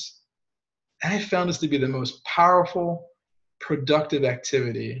themes. And I found this to be the most powerful, productive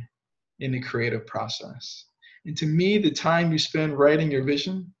activity in the creative process. And to me, the time you spend writing your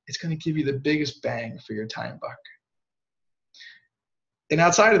vision, it's going to give you the biggest bang for your time buck. And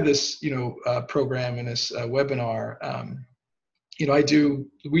outside of this, program and this webinar,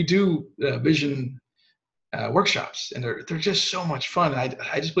 we do vision workshops, and they're just so much fun.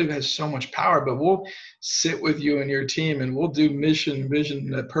 I just believe it has so much power. But we'll sit with you and your team, and we'll do mission,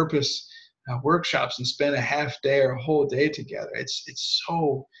 vision, purpose workshops, and spend a half day or a whole day together. It's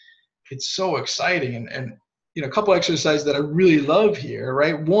so exciting, and a couple exercises that I really love here,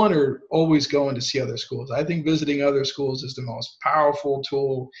 right? One are always going to see other schools. I think visiting other schools is the most powerful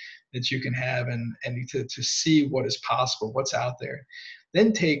tool that you can have, and to see what is possible, what's out there.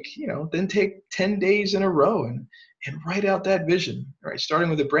 Then take 10 days in a row and write out that vision, right? Starting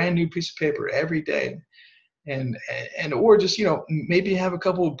with a brand new piece of paper every day. Or just, maybe have a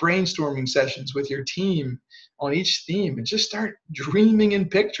couple of brainstorming sessions with your team on each theme and just start dreaming in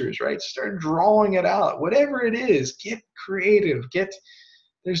pictures, right? Start drawing it out. Whatever it is, get creative.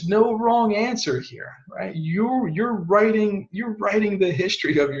 There's no wrong answer here, right? You're writing the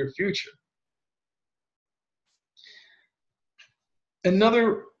history of your future.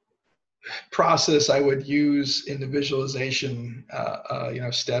 Another process I would use in the visualization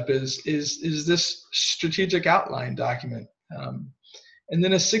step is this strategic outline document, and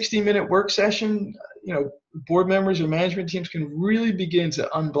then a 60-minute work session. Board members or management teams can really begin to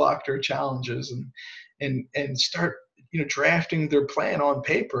unblock their challenges and start drafting their plan on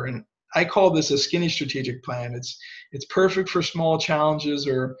paper. And I call this a skinny strategic plan. It's perfect for small challenges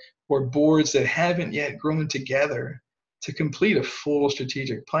or boards that haven't yet grown together to complete a full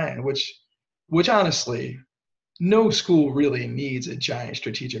strategic plan, which honestly, no school really needs a giant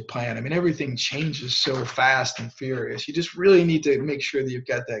strategic plan. I mean, everything changes so fast and furious. You just really need to make sure that you've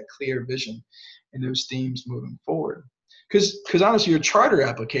got that clear vision and those themes moving forward. Because honestly, your charter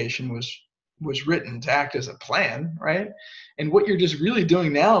application was written to act as a plan, right? And what you're just really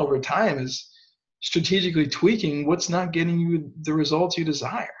doing now over time is strategically tweaking what's not getting you the results you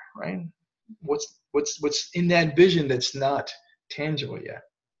desire, right? What's in that vision that's not tangible yet.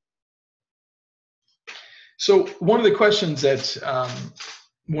 So one of the questions that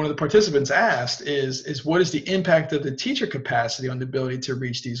one of the participants asked is what is the impact of the teacher capacity on the ability to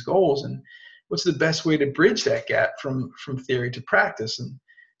reach these goals, and what's the best way to bridge that gap from theory to practice? And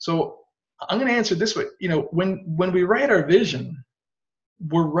so I'm going to answer this way. When we write our vision,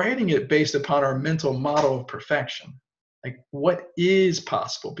 we're writing it based upon our mental model of perfection, like what is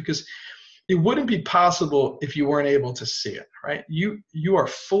possible, because it wouldn't be possible if you weren't able to see it, right? You are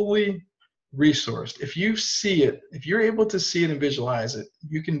fully resourced. If you see it, if you're able to see it and visualize it,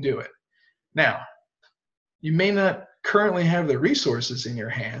 you can do it. Now, you may not currently have the resources in your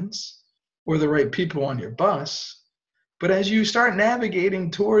hands or the right people on your bus, but as you start navigating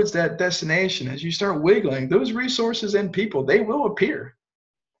towards that destination, as you start wiggling, those resources and people, they will appear.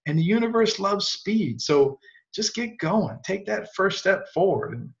 And the universe loves speed. So just get going. Take that first step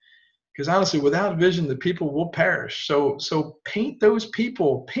forward. Because honestly, without vision, the people will perish. So paint those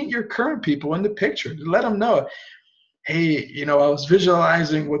people, paint your current people in the picture. Let them know, hey, I was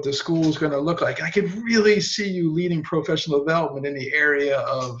visualizing what the school is going to look like. I could really see you leading professional development in the area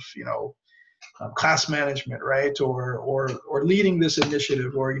of, class management, right? Or leading this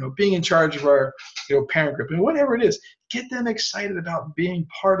initiative, or, being in charge of our, parent group, and whatever it is, get them excited about being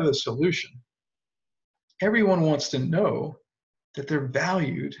part of the solution. Everyone wants to know that they're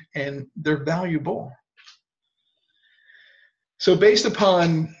valued and they're valuable. So based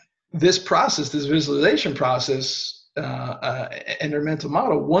upon this process, this visualization process, and their mental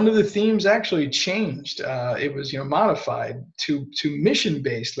model, one of the themes actually changed. It was modified to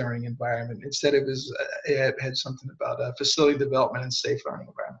mission-based learning environment. Instead, it had something about facility development and safe learning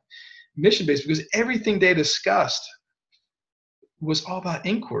environment. Mission-based, because everything they discussed was all about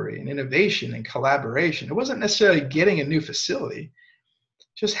inquiry and innovation and collaboration. It wasn't necessarily getting a new facility,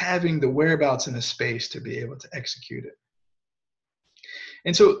 just having the whereabouts in the space to be able to execute it.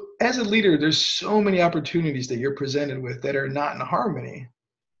 And so as a leader, there's so many opportunities that you're presented with that are not in harmony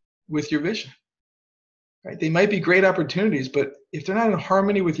with your vision, right? They might be great opportunities, but if they're not in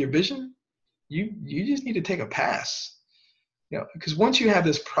harmony with your vision, you just need to take a pass. Because once you have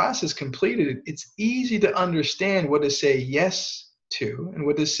this process completed, it's easy to understand what to say yes to and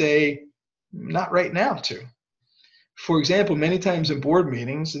what to say not right now to. For example, many times in board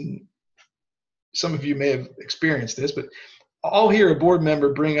meetings, and some of you may have experienced this, but I'll hear a board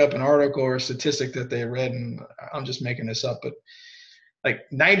member bring up an article or a statistic that they read, and I'm just making this up, but like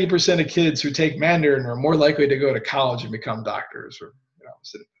 90% of kids who take Mandarin are more likely to go to college and become doctors. Or,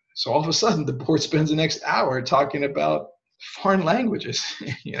 so all of a sudden the board spends the next hour talking about foreign languages,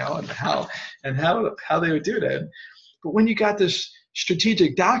 and how they would do that. But when you got this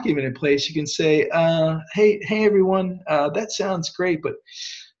strategic document in place, you can say, hey everyone, that sounds great, but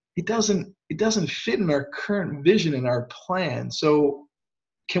it doesn't fit in our current vision and our plan. So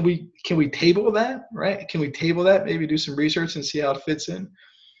can we table that, right? Can we table that, maybe do some research and see how it fits in?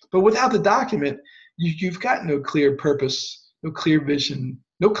 But without the document, you've got no clear purpose, no clear vision,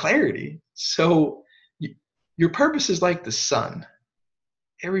 no clarity. So your purpose is like the sun.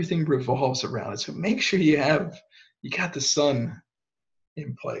 Everything revolves around it. So make sure you got the sun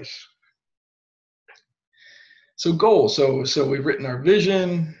in place. So goals. So we've written our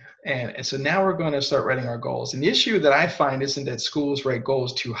vision, and so now we're going to start writing our goals. And the issue that I find isn't that schools write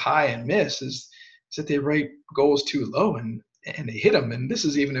goals too high and miss, is that they write goals too low and they hit them. And this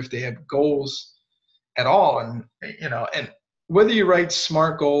is even if they have goals at all. And and whether you write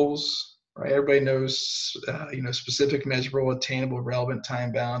SMART goals, right? Everybody knows, specific, measurable, attainable, relevant,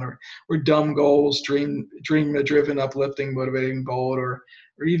 time bound, or dumb goals, dream-driven, uplifting, motivating, bold, or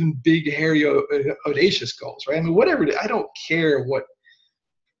even big, hairy, audacious goals, right? I mean, whatever it is, I don't care what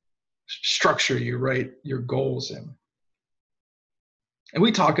structure you write your goals in. And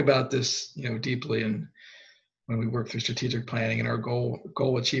we talk about this, deeply, and when we work through strategic planning and our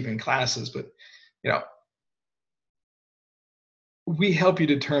goal achieving classes, but we help you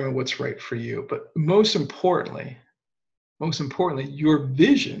determine what's right for you. But most importantly, your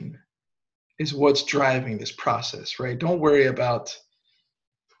vision is what's driving this process, right? Don't worry about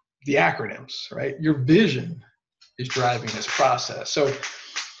the acronyms, right? Your vision is driving this process. So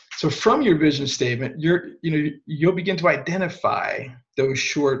So from your vision statement, you'll begin to identify those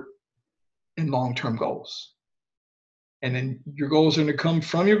short and long-term goals. And then your goals are going to come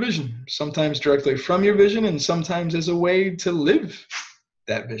from your vision, sometimes directly from your vision and sometimes as a way to live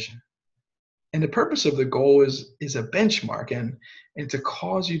that vision. And the purpose of the goal is a benchmark and to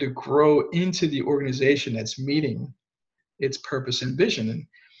cause you to grow into the organization that's meeting its purpose and vision.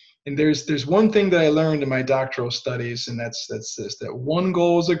 And there's one thing that I learned in my doctoral studies, and that's this, that one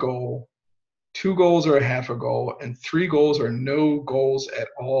goal is a goal, two goals are a half a goal, and three goals are no goals at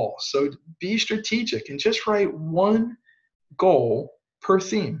all. So be strategic and just write one goal per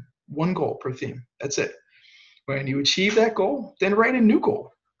theme, one goal per theme. That's it. When you achieve that goal, then write a new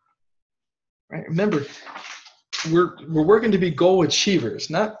goal. Right? Remember, we're working to be goal achievers,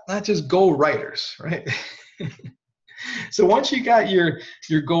 not just goal writers, right? So once you got your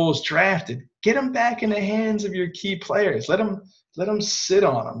goals drafted, get them back in the hands of your key players. Let them sit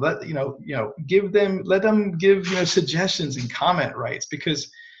on them. Let them give suggestions and comment rights, because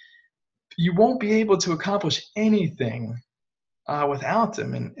you won't be able to accomplish anything without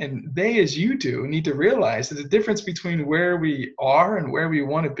them. And they, as you do, need to realize that the difference between where we are and where we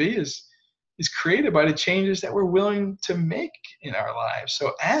want to be is created by the changes that we're willing to make in our lives.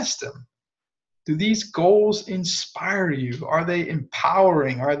 So ask them, do these goals inspire you? Are they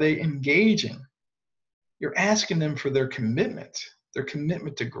empowering? Are they engaging? You're asking them for their commitment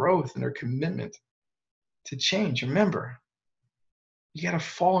to growth and their commitment to change. Remember, you got to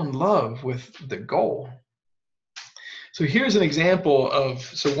fall in love with the goal. So here's an example of,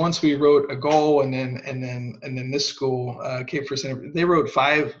 so once we wrote a goal, and then this school, Cape First Center, they wrote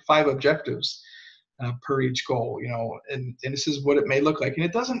five objectives per each goal, and this is what it may look like. And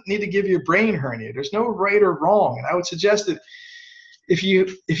it doesn't need to give you a brain hernia. There's no right or wrong. And I would suggest that if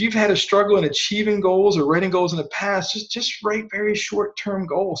you've had a struggle in achieving goals or writing goals in the past, just write very short-term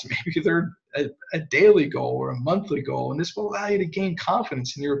goals. Maybe they're a daily goal or a monthly goal, and this will allow you to gain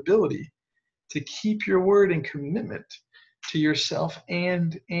confidence in your ability to keep your word and commitment to yourself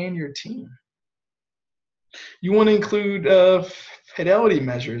and your team. You want to include fidelity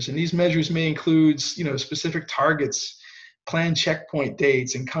measures, and these measures may include specific targets, planned checkpoint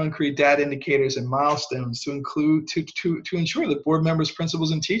dates, and concrete data indicators and milestones to ensure that board members,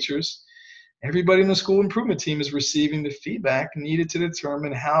 principals, and teachers, everybody in the school improvement team, is receiving the feedback needed to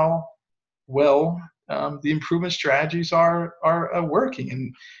determine how well the improvement strategies are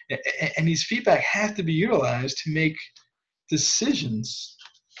working. And these feedback have to be utilized to make decisions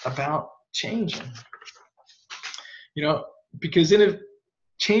about changing. Because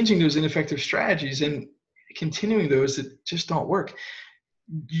changing those ineffective strategies and continuing those that just don't work,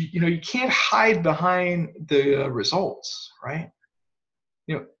 you can't hide behind the results, right?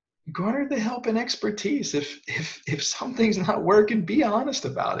 Garner the help and expertise. If something's not working, be honest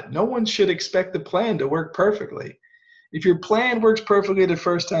about it. No one should expect the plan to work perfectly. If your plan works perfectly the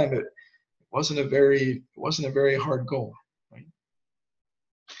first time, it wasn't a very hard goal, right?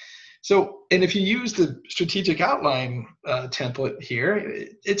 So, and if you use the strategic outline template here,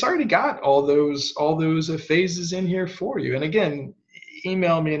 it's already got all those phases in here for you. And again,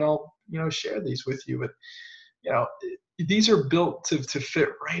 email me and I'll share these with you. But these are built to fit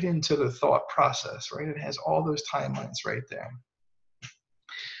right into the thought process, right? It has all those timelines right there.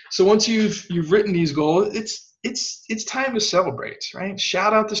 So once you've written these goals, it's time to celebrate, right?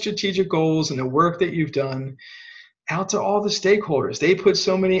 Shout out the strategic goals and the work that you've done out to all the stakeholders. They put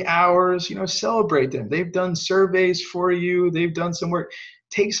so many hours, celebrate them. They've done surveys for you. They've done some work.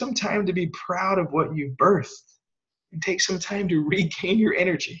 Take some time to be proud of what you've birthed, and take some time to regain your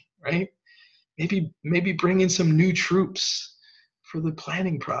energy, right? Maybe bring in some new troops for the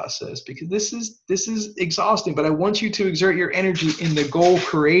planning process, because this is exhausting, but I want you to exert your energy in the goal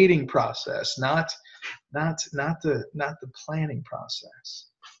creating process, not the planning process.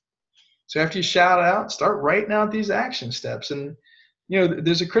 So after you shout out, start writing out these action steps. And,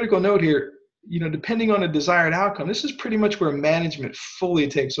 there's a critical note here, depending on the desired outcome, this is pretty much where management fully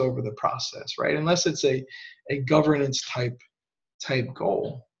takes over the process, right? Unless it's a governance type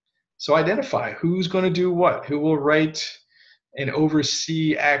goal. So identify who's going to do what, who will write and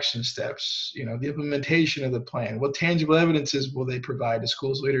oversee action steps, the implementation of the plan, what tangible evidences will they provide to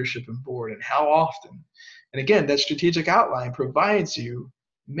school's leadership and board, and how often. And again, that strategic outline provides you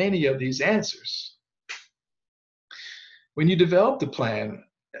many of these answers. When you develop the plan,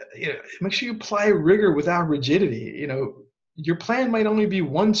 make sure you apply rigor without rigidity. Your plan might only be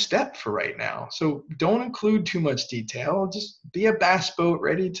one step for right now, so don't include too much detail. Just be a bass boat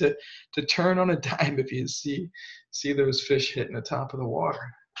ready to turn on a dime if you see those fish hitting the top of the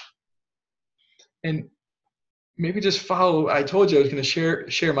water. And maybe just follow. I told you I was going to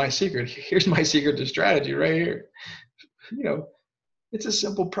share my secret. Here's my secret to strategy right here. It's a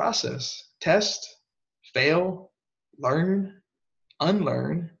simple process. Test, fail, learn,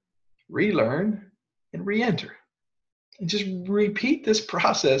 unlearn, relearn, and re-enter. And just repeat this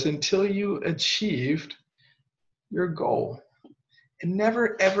process until you achieved your goal. And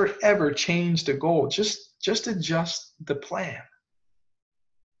never, ever, ever change the goal. Just adjust the plan.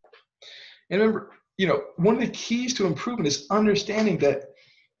 And remember, one of the keys to improvement is understanding that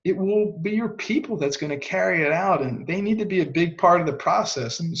it will be your people that's going to carry it out, and they need to be a big part of the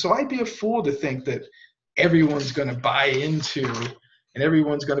process. And so I'd be a fool to think that everyone's going to buy into and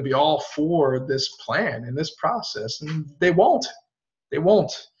everyone's going to be all for this plan and this process, and they won't.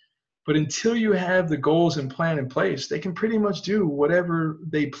 But until you have the goals and plan in place, they can pretty much do whatever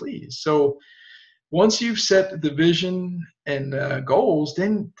they please. So once you've set the vision and goals,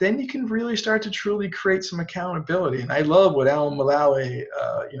 then you can really start to truly create some accountability. And I love what Alan Mulally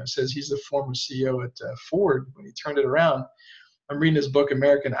says. He's the former CEO at Ford when he turned it around. I'm reading his book,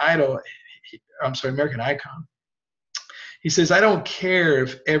 American Icon. He says, I don't care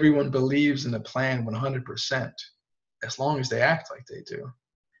if everyone believes in the plan 100%, as long as they act like they do.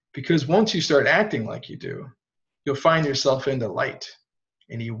 Because once you start acting like you do, you'll find yourself in the light,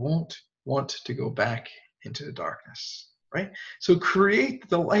 and you won't want to go back into the darkness, right? So create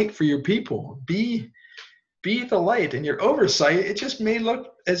the light for your people. Be the light. And your oversight, it just may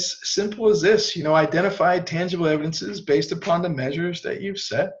look as simple as this, identify tangible evidences based upon the measures that you've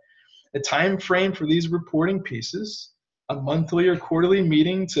set, a time frame for these reporting pieces, a monthly or quarterly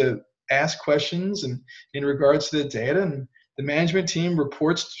meeting to ask questions and in regards to the data, and the management team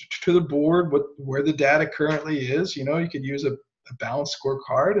reports to the board where the data currently is. You could use a balanced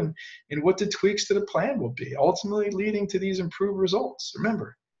scorecard and what the tweaks to the plan will be, ultimately leading to these improved results.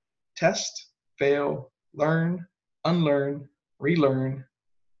 Remember, test, fail, learn, unlearn, relearn,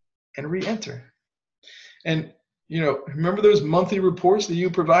 and re-enter. And remember those monthly reports that you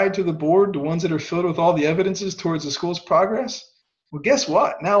provide to the board, the ones that are filled with all the evidences towards the school's progress? Well, guess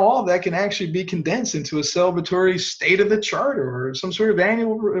what? Now all of that can actually be condensed into a celebratory state of the charter or some sort of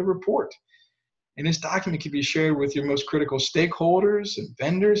annual report. And this document can be shared with your most critical stakeholders and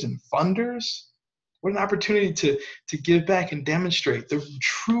vendors and funders. What an opportunity to give back and demonstrate the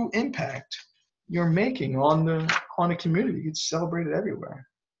true impact you're making on the community. It's celebrated everywhere.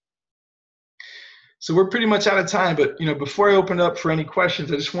 So we're pretty much out of time, but before I open it up for any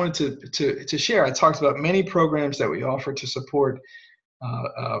questions, I just wanted to share. I talked about many programs that we offer to support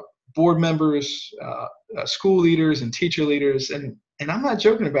board members, school leaders, and teacher leaders, and I'm not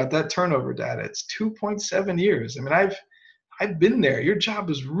joking about that turnover data. It's 2.7 years. I mean, I've been there. Your job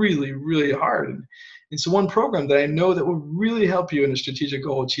is really, really hard. And so one program that I know that will really help you in the strategic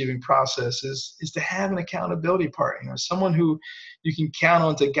goal achieving process is to have an accountability partner, someone who you can count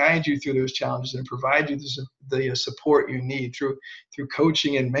on to guide you through those challenges and provide you the support you need through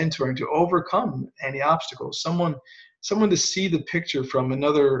coaching and mentoring to overcome any obstacles. Someone to see the picture from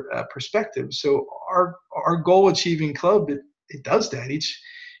another perspective. So our goal achieving club, it does that.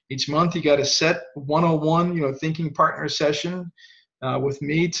 Each month you got a set 101, thinking partner session with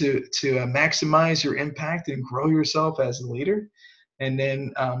me to maximize your impact and grow yourself as a leader. And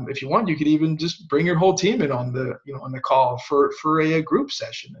then if you want, you could even just bring your whole team in on the call for a group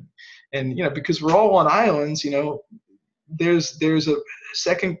session. And because we're all on islands, there's a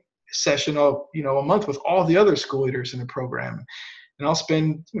second session of a month with all the other school leaders in the program. And I'll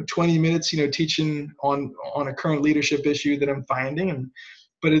spend 20 minutes, teaching on a current leadership issue that I'm finding.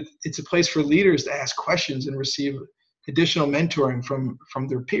 But it's a place for leaders to ask questions and receive additional mentoring from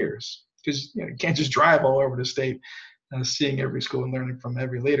their peers, because you can't just drive all over the state seeing every school and learning from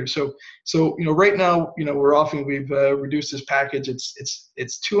every leader. So right now, we've reduced this package.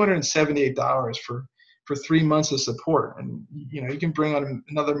 It's $278 for 3 months of support, and you can bring on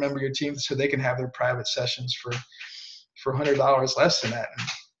another member of your team so they can have their private sessions for $100 less than that.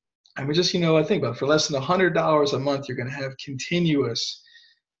 And we just I think about it, for less than $100 a month, you're going to have continuous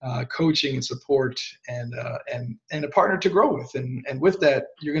coaching and support and a partner to grow with, and with that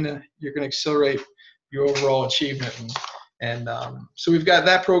you're gonna accelerate your overall achievement. And so we've got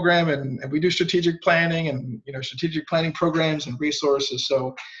that program, and we do strategic planning and strategic planning programs and resources.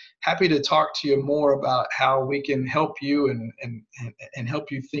 So happy to talk to you more about how we can help you and help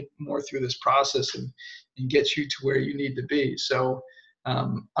you think more through this process and get you to where you need to be. So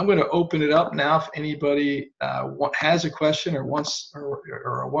I'm going to open it up now. If anybody has a question or wants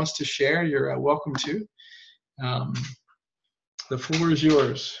to share, you're welcome to. The floor is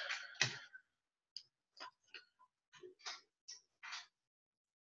yours.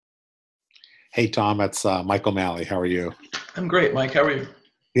 Hey, Tom, it's Michael Malley. How are you? I'm great, Mike. How are you?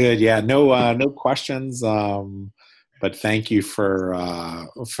 Good. Yeah. No, no questions. But thank you for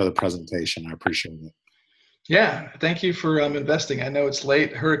the presentation. I appreciate it. Yeah, thank you for investing. I know it's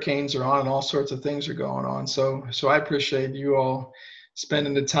late, hurricanes are on, and all sorts of things are going on. So I appreciate you all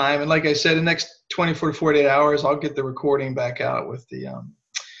spending the time. And like I said, the next 24 to 48 hours, I'll get the recording back out with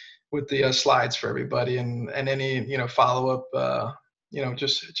the slides for everybody, and any follow up.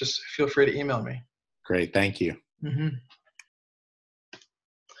 Just feel free to email me. Great. Thank you. Hmm.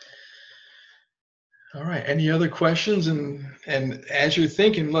 All right. Any other questions? And as you're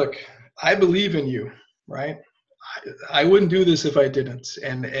thinking, look, I believe in you, right? I wouldn't do this if I didn't.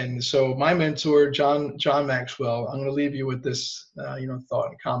 And so my mentor, John Maxwell, I'm going to leave you with this, thought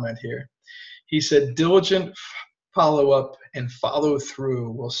and comment here. He said, diligent follow up and follow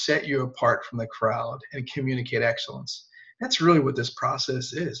through will set you apart from the crowd and communicate excellence. That's really what this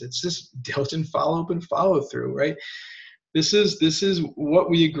process is. It's just diligent follow up and follow through, right? This is what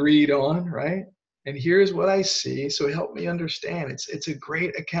we agreed on, right? And here's what I see. So help me understand. It's a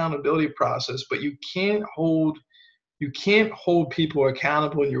great accountability process, but you can't hold people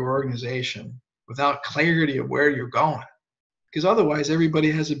accountable in your organization without clarity of where you're going. Because otherwise everybody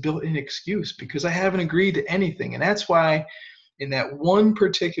has a built-in excuse because I haven't agreed to anything. And that's why in that one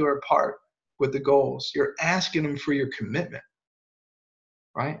particular part with the goals, you're asking them for your commitment,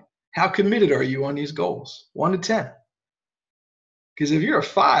 right? How committed are you on these goals? 1 to 10. Because if you're a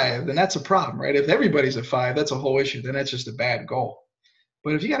 5, then that's a problem, right? If everybody's a 5, that's a whole issue. Then that's just a bad goal.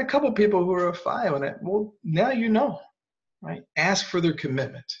 But if you got a couple people who are a 5 on it, well, now you know, right? Ask for their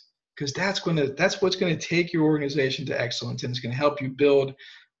commitment because that's what's going to take your organization to excellence, and it's going to help you build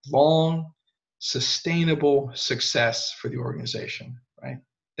long, sustainable success for the organization, right?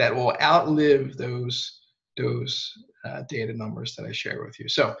 That will outlive those data numbers that I share with you.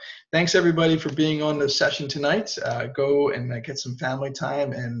 So thanks everybody for being on the session tonight. Go and get some family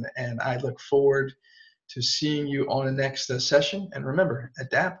time, and I look forward to seeing you on the next session. And remember,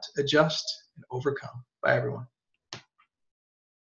 adapt, adjust, and overcome. Bye, everyone.